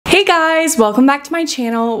Hey guys, welcome back to my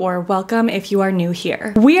channel, or welcome if you are new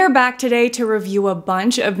here. We are back today to review a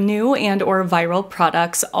bunch of new and or viral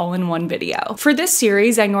products all in one video. For this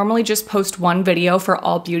series, I normally just post one video for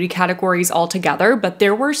all beauty categories all together, but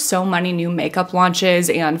there were so many new makeup launches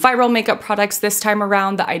and viral makeup products this time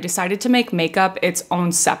around that I decided to make makeup its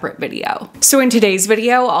own separate video. So in today's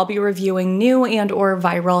video, I'll be reviewing new and or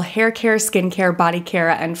viral hair care, skincare, body care,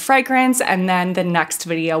 and fragrance, and then the next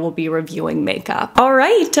video will be reviewing makeup. All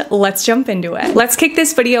right, let's jump into it. Let's kick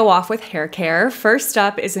this video off with hair care. First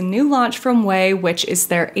up is a new launch from Ouai, which is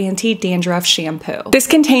their Anti-Dandruff shampoo. This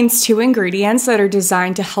contains 2 ingredients that are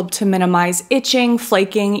designed to help to minimize itching,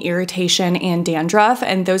 flaking, irritation, and dandruff,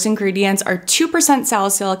 and those ingredients are 2%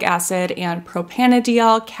 salicylic acid and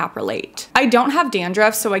propanediol caprolate. I don't have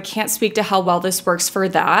dandruff, so I can't speak to how well this works for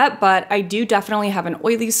that, but I do definitely have an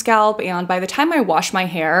oily scalp, and by the time I wash my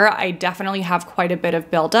hair, I definitely have quite a bit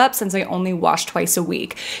of buildup since I only wash twice a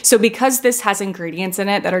week. So because this has ingredients in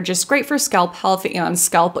it that are just great for scalp health and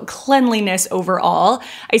scalp cleanliness overall,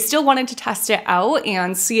 I still wanted to test it out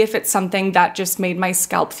and see if it's something that just made my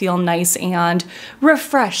scalp feel nice and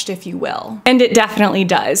refreshed, if you will. And it definitely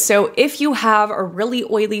does. So if you have a really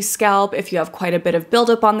oily scalp, if you have quite a bit of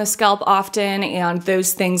buildup on the scalp often, and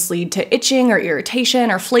those things lead to itching or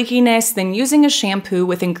irritation or flakiness, then using a shampoo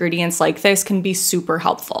with ingredients like this can be super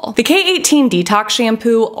helpful. The K18 Detox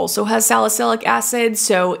shampoo also has salicylic acid,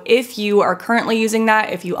 so if you are currently using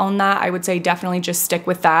that, if you own that, I would say definitely just stick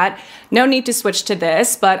with that. No need to switch to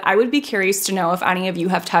this, but I would be curious to know if any of you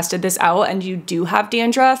have tested this out and you do have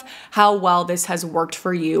dandruff, how well this has worked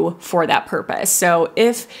for you for that purpose. So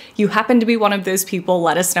if you happen to be one of those people,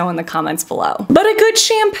 let us know in the comments below. But a good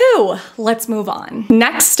shampoo! Let's move on.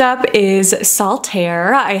 Next up is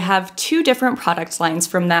Saltair. I have 2 different product lines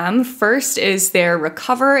from them. First is their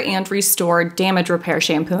Recover and Restore Damage Repair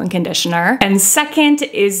Shampoo and Conditioner, and second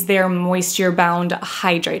is their Moisture Bound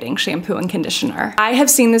Hydrating Shampoo and Conditioner. I have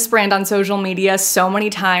seen this brand on social media so many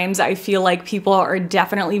times. I feel like people are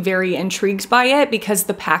definitely very intrigued by it because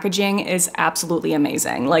the packaging is absolutely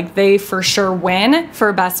amazing. Like, they for sure win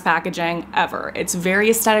for best packaging ever. It's very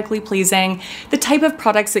aesthetically pleasing, the type of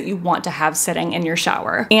products that you want to have sitting in your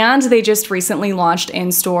shower. And they just recently launched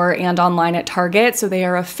in store and online at Target, so they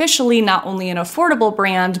are officially not only an affordable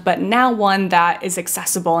brand, but now one that is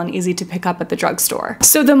accessible and easy to pick up at the drugstore.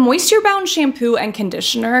 So the Moisture Bound shampoo and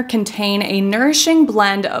conditioner contain a nourishing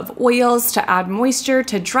blend of oils to add moisture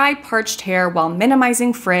to dry, parched hair while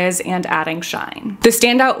minimizing frizz and adding shine. The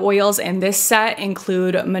standout oils in this set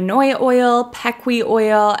include Manoi oil, pequi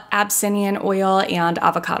oil, Abyssinian oil, and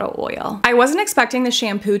avocado oil. I wasn't expecting the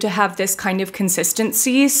shampoo to have this kind of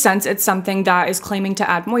consistency since it's something that is claiming to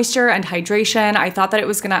add moisture and hydration. I thought that it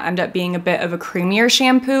was going to end up being a bit of a creamier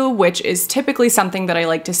shampoo, which is typically something that I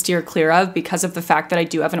like to steer clear of because of the fact that I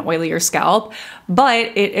do have an oilier scalp, but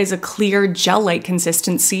it is a clear gel-like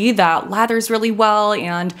consistency that lathers really well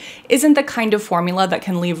and isn't the kind of formula that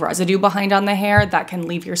can leave residue behind on the hair that can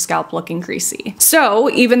leave your scalp looking greasy. So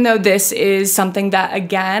even though this is something that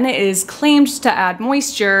again is claimed to add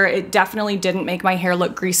moisture, it definitely didn't make my hair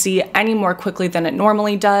look greasy any more quickly than it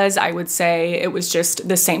normally does. I would say it was just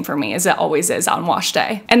the same for me as it always is on wash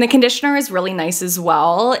day. And the conditioner is really nice as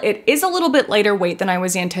well. It is a little bit lighter weight than I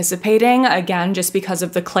was anticipating, again, just because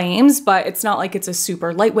of the claims, but it's not like it's a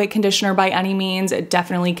super lightweight conditioner by any means. It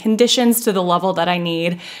definitely conditions to the level that I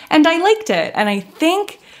need, and I liked it. And I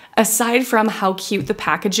think aside from how cute the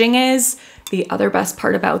packaging is, the other best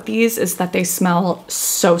part about these is that they smell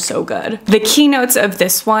so, so good. The keynotes of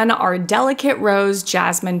this one are delicate rose,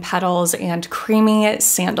 jasmine petals, and creamy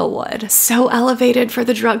sandalwood. So elevated for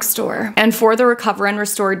the drugstore. And for the Recover and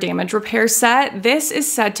Restore Damage Repair set, this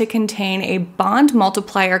is said to contain a bond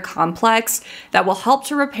multiplier complex that will help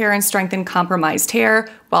to repair and strengthen compromised hair,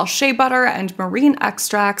 while shea butter and marine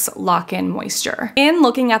extracts lock in moisture. In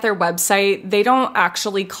looking at their website, they don't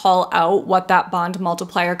actually call out what that bond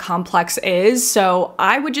multiplier complex is, so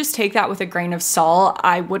I would just take that with a grain of salt.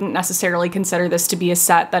 I wouldn't necessarily consider this to be a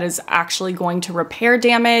set that is actually going to repair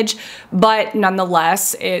damage, but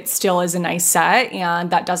nonetheless, it still is a nice set,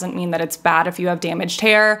 and that doesn't mean that it's bad if you have damaged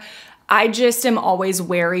hair. I just am always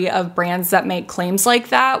wary of brands that make claims like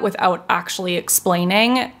that without actually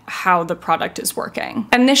explaining how the product is working.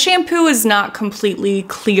 And this shampoo is not completely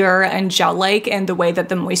clear and gel-like in the way that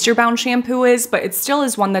the Moisture Bound shampoo is, but it still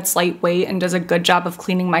is one that's lightweight and does a good job of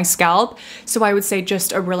cleaning my scalp. So I would say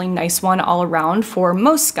just a really nice one all around for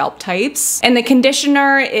most scalp types. And the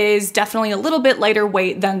conditioner is definitely a little bit lighter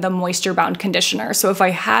weight than the Moisture Bound conditioner. So if I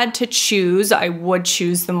had to choose, I would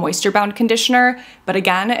choose the Moisture Bound conditioner, but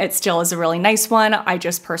again, it still is a really nice one. I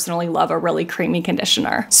just personally love a really creamy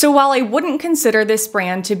conditioner. So while I wouldn't consider this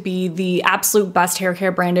brand to be the absolute best hair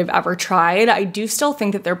care brand I've ever tried, I do still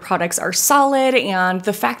think that their products are solid, and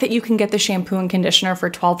the fact that you can get the shampoo and conditioner for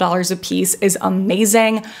 $12 a piece is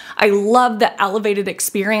amazing. I love the elevated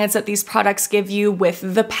experience that these products give you with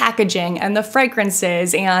the packaging and the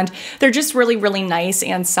fragrances, and they're just really, really nice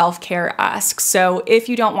and self-care-esque. So if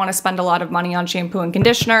you don't want to spend a lot of money on shampoo and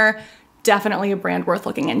conditioner, definitely a brand worth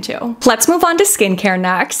looking into. Let's move on to skincare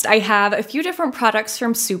next. I have a few different products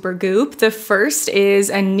from Supergoop. The first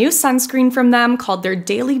is a new sunscreen from them called their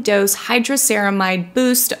Daily Dose Hydra-Ceramide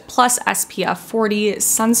Boost Plus SPF 40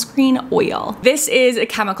 Sunscreen Oil. This is a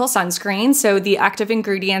chemical sunscreen, so the active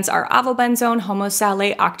ingredients are avobenzone,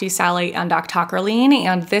 homosalate, octisalate, and octocrylene,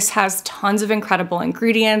 and this has tons of incredible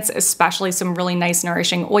ingredients, especially some really nice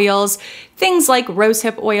nourishing oils. Things like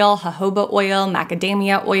rosehip oil, jojoba oil,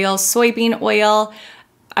 macadamia oil, soybean oil.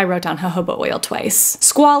 I wrote down jojoba oil twice.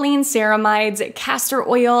 Squalene, ceramides, castor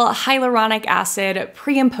oil, hyaluronic acid,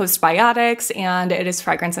 pre and postbiotics, and it is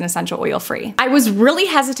fragrance and essential oil free. I was really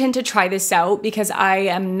hesitant to try this out because I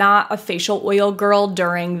am not a facial oil girl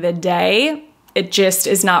during the day. It just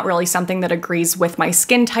is not really something that agrees with my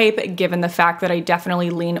skin type, given the fact that I definitely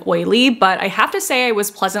lean oily, but I have to say I was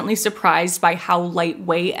pleasantly surprised by how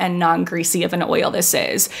lightweight and non-greasy of an oil this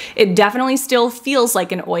is. It definitely still feels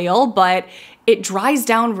like an oil, but it dries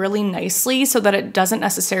down really nicely so that it doesn't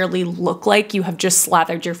necessarily look like you have just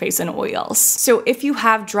slathered your face in oils. So if you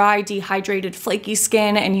have dry, dehydrated, flaky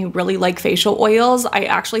skin and you really like facial oils, I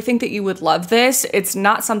actually think that you would love this. It's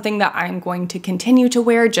not something that I'm going to continue to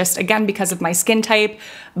wear, just again because of my skin type,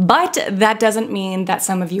 but that doesn't mean that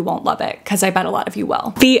some of you won't love it, because I bet a lot of you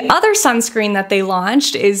will. The other sunscreen that they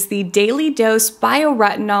launched is the Daily Dose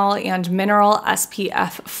BioRetinol and Mineral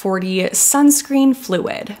SPF 40 Sunscreen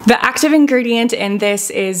Fluid. The active ingredient in this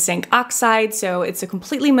is zinc oxide, so it's a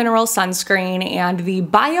completely mineral sunscreen, and the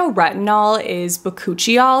bioretinol is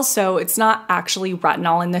bakuchiol, so it's not actually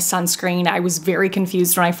retinol in this sunscreen. I was very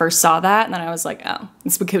confused when I first saw that, and then I was like, oh,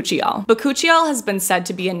 it's bakuchiol. Bakuchiol has been said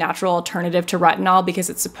to be a natural alternative to retinol because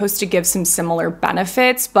it's supposed to give some similar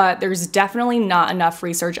benefits, but there's definitely not enough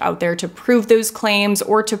research out there to prove those claims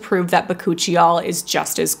or to prove that bakuchiol is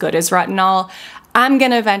just as good as retinol. I'm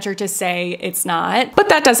gonna venture to say it's not, but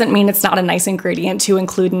that doesn't mean it's not a nice ingredient to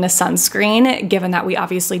include in a sunscreen, given that we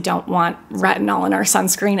obviously don't want retinol in our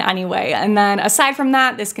sunscreen anyway. And then aside from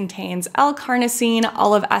that, this contains L-carnosine,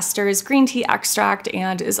 olive esters, green tea extract,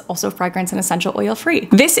 and is also fragrance and essential oil free.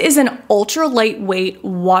 This is an ultra lightweight,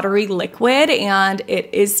 watery liquid, and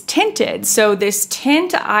it is tinted. So this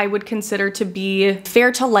tint I would consider to be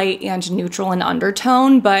fair to light and neutral in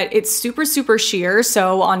undertone, but it's super, super sheer.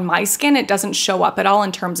 So on my skin, it doesn't show up at all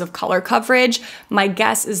in terms of color coverage. My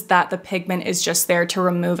guess is that the pigment is just there to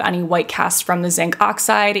remove any white cast from the zinc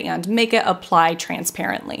oxide and make it apply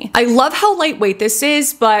transparently. I love how lightweight this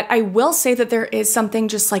is, but I will say that there is something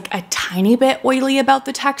just like a tiny bit oily about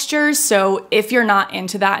the texture. So if you're not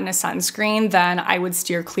into that in a sunscreen, then I would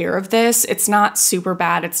steer clear of this. It's not super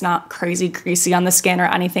bad. It's not crazy greasy on the skin or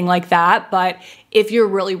anything like that, but if you're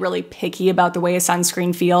really, really picky about the way a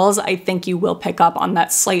sunscreen feels, I think you will pick up on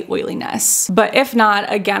that slight oiliness. But if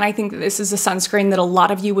not, again, I think that this is a sunscreen that a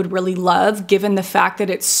lot of you would really love, given the fact that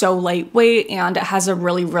it's so lightweight and it has a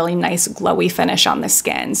really, really nice glowy finish on the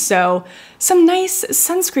skin. So some nice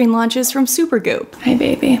sunscreen launches from Supergoop. Hi,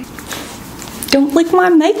 baby. Don't lick my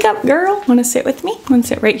makeup, girl. Wanna sit with me? Wanna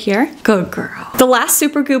sit right here? Good girl. The last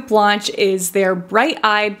Supergoop launch is their Bright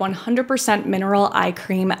Eyed 100% Mineral Eye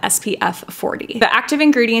Cream SPF 40. The active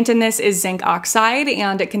ingredient in this is zinc oxide,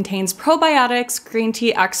 and it contains probiotics, green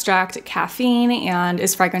tea extract, caffeine, and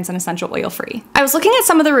is fragrance and essential oil free. I was looking at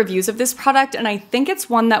some of the reviews of this product, and I think it's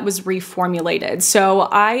one that was reformulated. So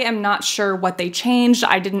I am not sure what they changed.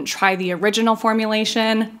 I didn't try the original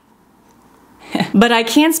formulation. But I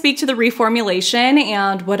can speak to the reformulation,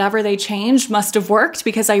 and whatever they changed must have worked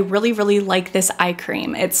because I really, really like this eye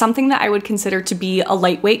cream. It's something that I would consider to be a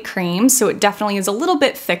lightweight cream, so it definitely is a little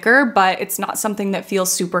bit thicker, but it's not something that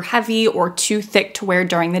feels super heavy or too thick to wear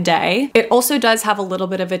during the day. It also does have a little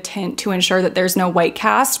bit of a tint to ensure that there's no white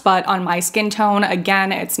cast, but on my skin tone,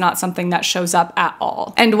 again, it's not something that shows up at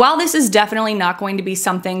all. And while this is definitely not going to be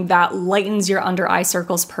something that lightens your under eye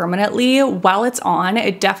circles permanently, while it's on,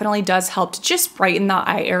 it definitely does help to just brighten the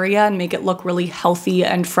eye area and make it look really healthy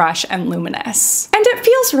and fresh and luminous. And it it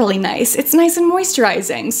feels really nice. It's nice and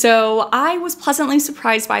moisturizing. So I was pleasantly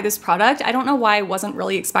surprised by this product. I don't know why I wasn't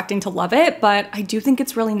really expecting to love it, but I do think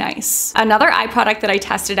it's really nice. Another eye product that I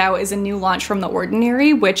tested out is a new launch from The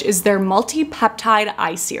Ordinary, which is their multi-peptide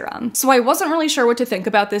eye serum. So I wasn't really sure what to think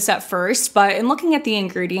about this at first, but in looking at the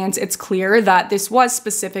ingredients, it's clear that this was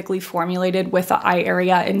specifically formulated with the eye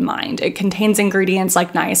area in mind. It contains ingredients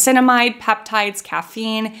like niacinamide, peptides,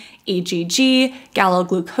 caffeine, AGG,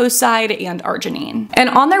 galloglucoside, and arginine. And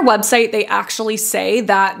on their website, they actually say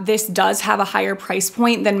that this does have a higher price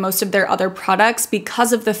point than most of their other products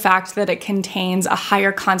because of the fact that it contains a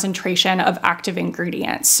higher concentration of active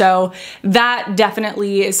ingredients. So that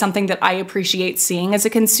definitely is something that I appreciate seeing as a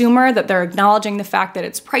consumer, that they're acknowledging the fact that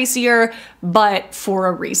it's pricier, but for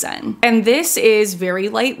a reason. And this is very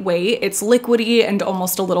lightweight. It's liquidy and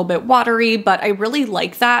almost a little bit watery, but I really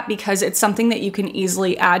like that because it's something that you can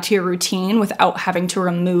easily add to your routine without having to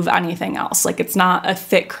remove anything else. Like, it's not a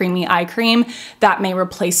thick, creamy eye cream that may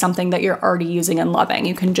replace something that you're already using and loving.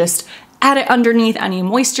 You can just add it underneath any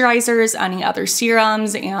moisturizers, any other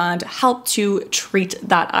serums, and help to treat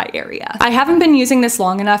that eye area. I haven't been using this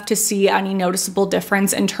long enough to see any noticeable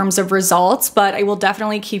difference in terms of results, but I will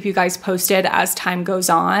definitely keep you guys posted as time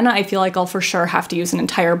goes on. I feel like I'll for sure have to use an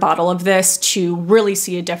entire bottle of this to really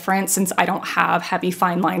see a difference, since I don't have heavy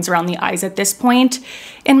fine lines around the eyes at this point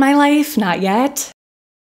in my life, not yet.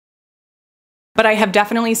 But I have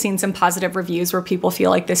definitely seen some positive reviews where people feel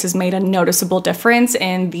like this has made a noticeable difference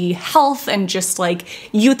in the health and just like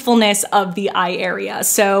youthfulness of the eye area.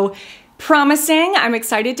 So promising. I'm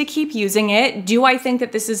excited to keep using it. Do I think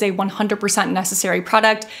that this is a 100% necessary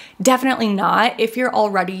product? Definitely not. If you're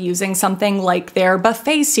already using something like their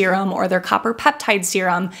buffet serum or their copper peptide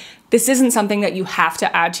serum, this isn't something that you have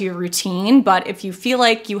to add to your routine. But if you feel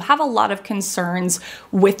like you have a lot of concerns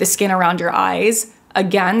with the skin around your eyes,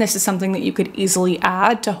 again, this is something that you could easily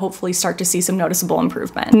add to hopefully start to see some noticeable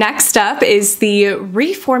improvement. Next up is the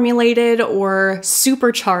reformulated or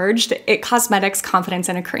supercharged IT Cosmetics Confidence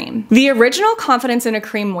in a Cream. The original Confidence in a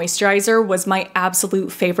Cream moisturizer was my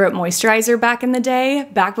absolute favorite moisturizer back in the day,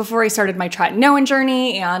 back before I started my tretinoin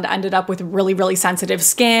journey and ended up with really, really sensitive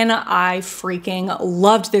skin. I freaking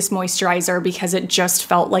loved this moisturizer because it just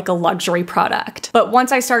felt like a luxury product. But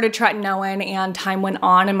once I started tretinoin and time went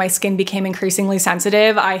on and my skin became increasingly sensitive,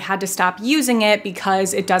 I had to stop using it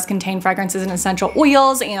because it does contain fragrances and essential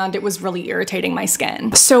oils, and it was really irritating my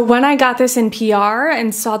skin. So when I got this in PR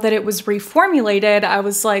and saw that it was reformulated, I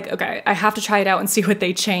was like, okay, I have to try it out and see what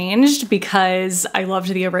they changed because I loved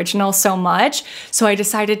the original so much. So I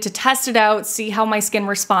decided to test it out, see how my skin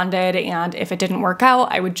responded, and if it didn't work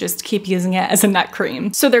out, I would just keep using it as a neck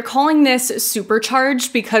cream. So they're calling this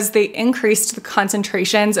supercharged because they increased the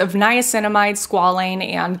concentrations of niacinamide, squalane,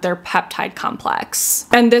 and their peptide complex.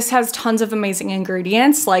 And this has tons of amazing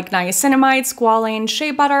ingredients like niacinamide, squalane,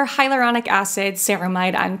 shea butter, hyaluronic acid,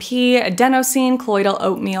 ceramide NP, adenosine, colloidal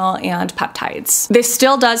oatmeal, and peptides. This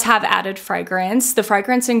still does have added fragrance. The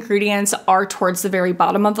fragrance ingredients are towards the very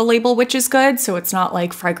bottom of the label, which is good. So it's not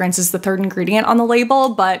like fragrance is the third ingredient on the label,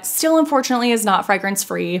 but still unfortunately is not fragrance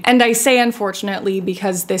free. And I say unfortunately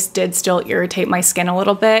because this did still irritate my skin a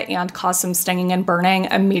little bit and cause some stinging and burning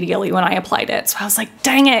immediately when I applied it. So I was like,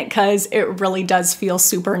 dang it, because it really does feel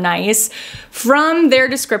super nice. From their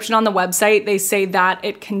description on the website, they say that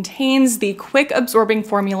it contains the quick absorbing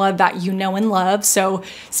formula that you know and love. So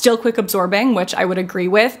still quick absorbing, which I would agree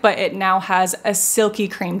with, but it now has a silky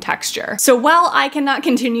cream texture. So while I cannot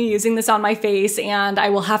continue using this on my face and I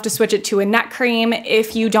will have to switch it to a neck cream,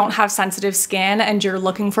 if you don't have sensitive skin and you're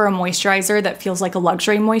looking for a moisturizer that feels like a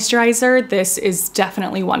luxury moisturizer, this is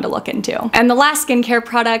definitely one to look into. And the last skincare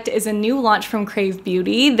product is a new launch from Krave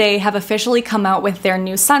Beauty. They have officially come out with their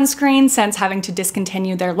new sunscreen since having to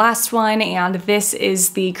discontinue their last one, and this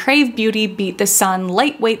is the Krave Beauty Beat the Sun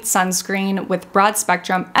Lightweight Sunscreen with Broad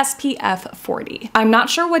Spectrum SPF 40. I'm not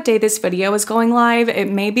sure what day this video is going live. It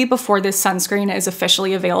may be before this sunscreen is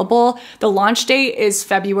officially available. The launch date is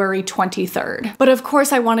February 23rd. But of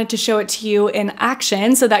course I wanted to show it to you in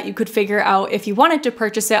action so that you could figure out if you wanted to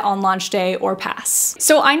purchase it on launch day or pass.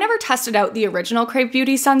 So I never tested out the original Krave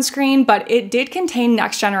Beauty sunscreen, but it did contain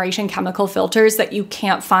next generation chemical filters that you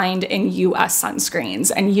can't find in US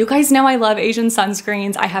sunscreens. And you guys know I love Asian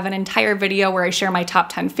sunscreens. I have an entire video where I share my top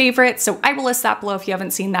 10 favorites, so I will list that below if you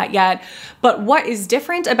haven't seen that yet. But what is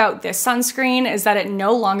different about this sunscreen is that it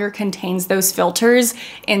no longer contains those filters.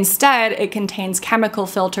 Instead, it contains chemical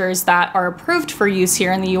filters that are approved for use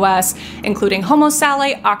here in the US, including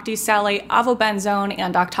homosalate, octisalate, avobenzone,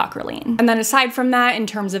 and octocrylene. And then aside from that, in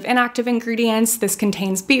terms of inactive ingredients, this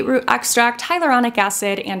contains beetroot extract, hyaluronic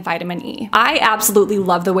acid, and vitamin E. I I absolutely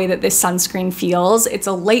love the way that this sunscreen feels. It's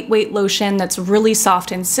a lightweight lotion that's really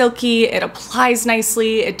soft and silky. It applies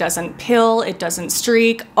nicely. It doesn't pill. It doesn't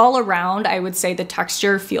streak. All around, I would say the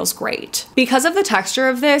texture feels great. Because of the texture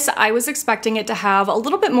of this, I was expecting it to have a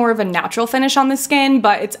little bit more of a natural finish on the skin,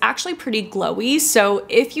 but it's actually pretty glowy. So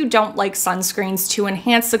if you don't like sunscreens to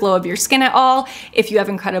enhance the glow of your skin at all, if you have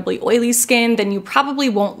incredibly oily skin, then you probably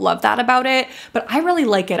won't love that about it. But I really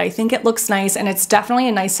like it. I think it looks nice, and it's definitely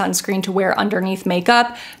a nice sunscreen to wear underneath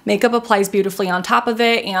makeup. Makeup applies beautifully on top of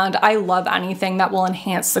it, and I love anything that will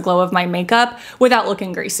enhance the glow of my makeup without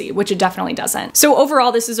looking greasy, which it definitely doesn't. So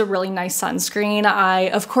overall, this is a really nice sunscreen. I,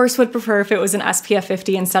 of course, would prefer if it was an SPF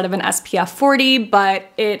 50 instead of an SPF 40,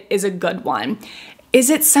 but it is a good one. Is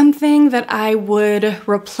it something that I would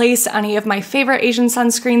replace any of my favorite Asian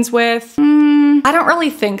sunscreens with? I don't really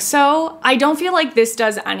think so. I don't feel like this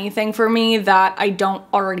does anything for me that I don't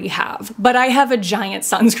already have, but I have a giant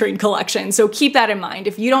sunscreen collection, so keep that in mind.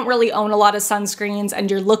 If you don't really own a lot of sunscreens and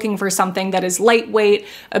you're looking for something that is lightweight,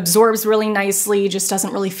 absorbs really nicely, just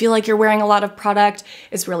doesn't really feel like you're wearing a lot of product,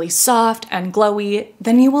 is really soft and glowy,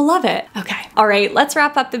 then you will love it. Okay, all right, let's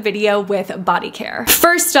wrap up the video with body care.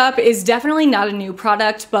 First up is definitely not a new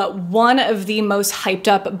product, but one of the most hyped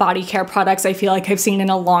up body care products I feel like I've seen in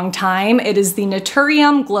a long time. It is the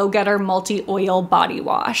Naturium Glow Getter Multi-Oil Body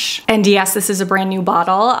Wash. And yes, this is a brand new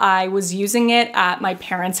bottle. I was using it at my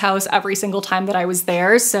parents' house every single time that I was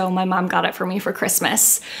there, so my mom got it for me for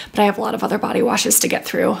Christmas. But I have a lot of other body washes to get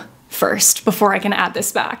through first before I can add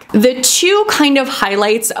this back. The two kind of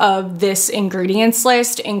highlights of this ingredients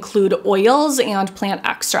list include oils and plant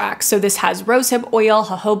extracts. So this has rosehip oil,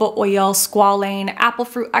 jojoba oil, squalane, apple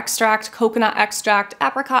fruit extract, coconut extract,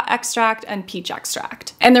 apricot extract, and peach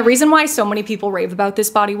extract. And the reason why so many people rave about this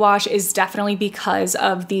body wash is definitely because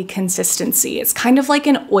of the consistency. It's kind of like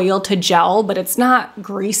an oil to gel, but it's not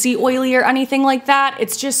greasy oily or anything like that.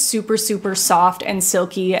 It's just super, super soft and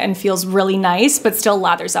silky and feels really nice, but still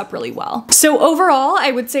lathers up really well. So overall,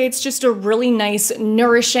 I would say it's just a really nice,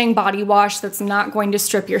 nourishing body wash that's not going to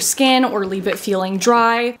strip your skin or leave it feeling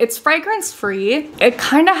dry. It's fragrance free. It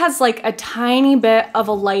kind of has like a tiny bit of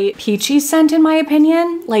a light peachy scent in my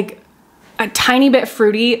opinion, like a tiny bit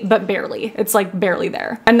fruity, but barely. It's like barely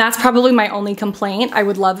there. And that's probably my only complaint. I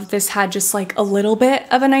would love if this had just like a little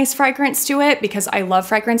bit of a nice fragrance to it because I love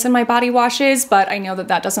fragrance in my body washes, but I know that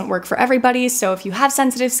that doesn't work for everybody. So if you have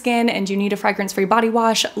sensitive skin and you need a fragrance-free body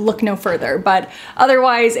wash, look no further. But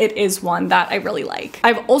otherwise, it is one that I really like.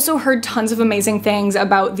 I've also heard tons of amazing things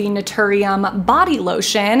about the Naturium body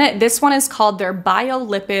lotion. This one is called their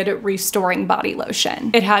Biolipid Restoring Body Lotion.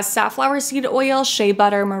 It has safflower seed oil, shea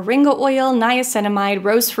butter, moringa oil, niacinamide,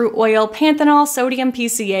 rose fruit oil, panthenol, sodium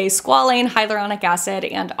PCA, squalane, hyaluronic acid,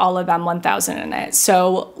 and olive M1000 in it.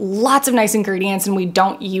 So lots of nice ingredients, and we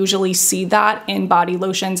don't usually see that in body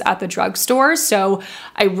lotions at the drugstore. So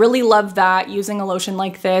I really love that. Using a lotion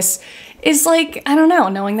like this is like, I don't know,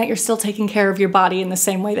 knowing that you're still taking care of your body in the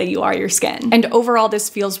same way that you are your skin. And overall, this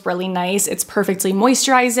feels really nice. It's perfectly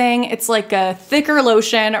moisturizing. It's like a thicker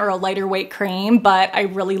lotion or a lighter weight cream, but I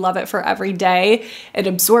really love it for every day. It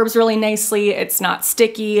absorbs really nicely. It's not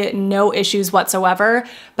sticky, no issues whatsoever.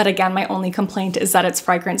 But again, my only complaint is that it's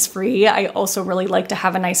fragrance free. I also really like to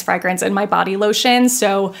have a nice fragrance in my body lotion.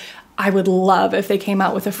 So I would love if they came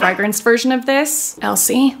out with a fragrance version of this,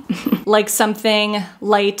 Elsie. Like something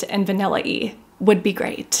light and vanilla-y would be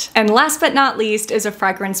great. And last but not least is a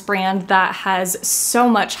fragrance brand that has so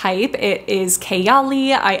much hype. It is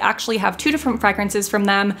Kayali. I actually have two different fragrances from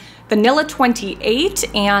them, Vanilla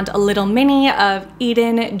 28 and a little mini of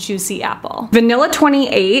Eden Juicy Apple. Vanilla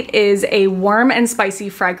 28 is a warm and spicy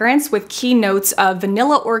fragrance with key notes of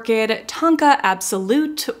vanilla orchid, tonka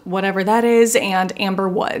absolute, whatever that is, and amber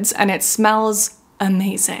woods, and it smells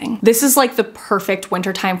amazing. This is like the perfect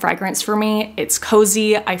wintertime fragrance for me. It's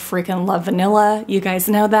cozy. I freaking love vanilla. You guys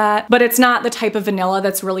know that. But it's not the type of vanilla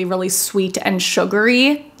that's really, really sweet and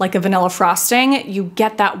sugary, like a vanilla frosting. You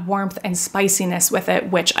get that warmth and spiciness with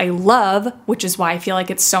it, which I love, which is why I feel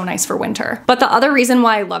like it's so nice for winter. But the other reason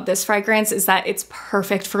why I love this fragrance is that it's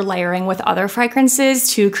perfect for layering with other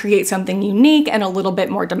fragrances to create something unique and a little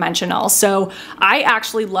bit more dimensional. So I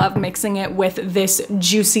actually love mixing it with this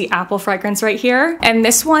Juicy Apple fragrance right here. And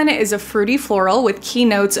this one is a fruity floral with key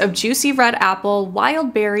notes of juicy red apple,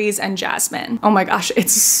 wild berries, and jasmine. Oh my gosh,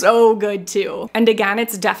 it's so good too. And again,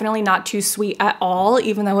 it's definitely not too sweet at all,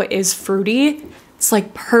 even though it is fruity. It's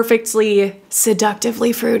like perfectly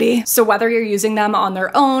seductively fruity. So whether you're using them on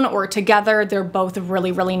their own or together, they're both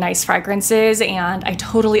really, really nice fragrances. And I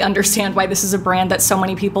totally understand why this is a brand that so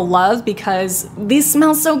many people love, because these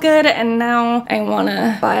smell so good and now I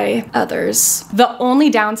wanna buy others. The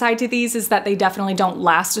only downside to these is that they definitely don't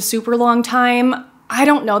last a super long time. I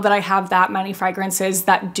don't know that I have that many fragrances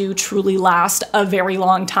that do truly last a very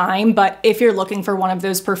long time, but if you're looking for one of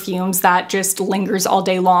those perfumes that just lingers all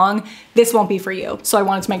day long, this won't be for you. So I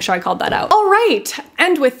wanted to make sure I called that out. All right,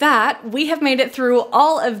 and with that, we have made it through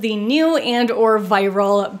all of the new and or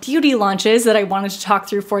viral beauty launches that I wanted to talk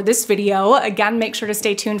through for this video. Again, make sure to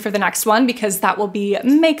stay tuned for the next one because that will be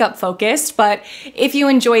makeup focused. But if you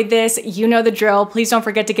enjoyed this, you know the drill. Please don't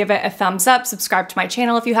forget to give it a thumbs up, subscribe to my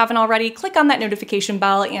channel if you haven't already, click on that notification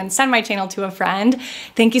bell and send my channel to a friend.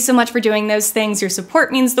 Thank you so much for doing those things. Your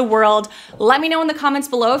support means the world. Let me know in the comments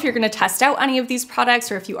below if you're going to test out any of these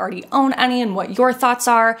products or if you already own any and what your thoughts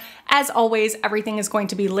are. As always, everything is going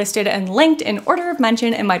to be listed and linked in order of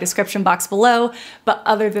mention in my description box below. But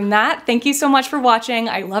other than that, thank you so much for watching.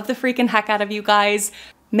 I love the freaking heck out of you guys.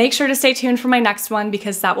 Make sure to stay tuned for my next one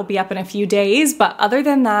because that will be up in a few days. But other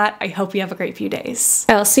than that, I hope you have a great few days.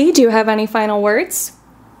 Elsie, do you have any final words?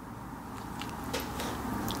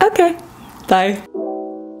 Okay, bye.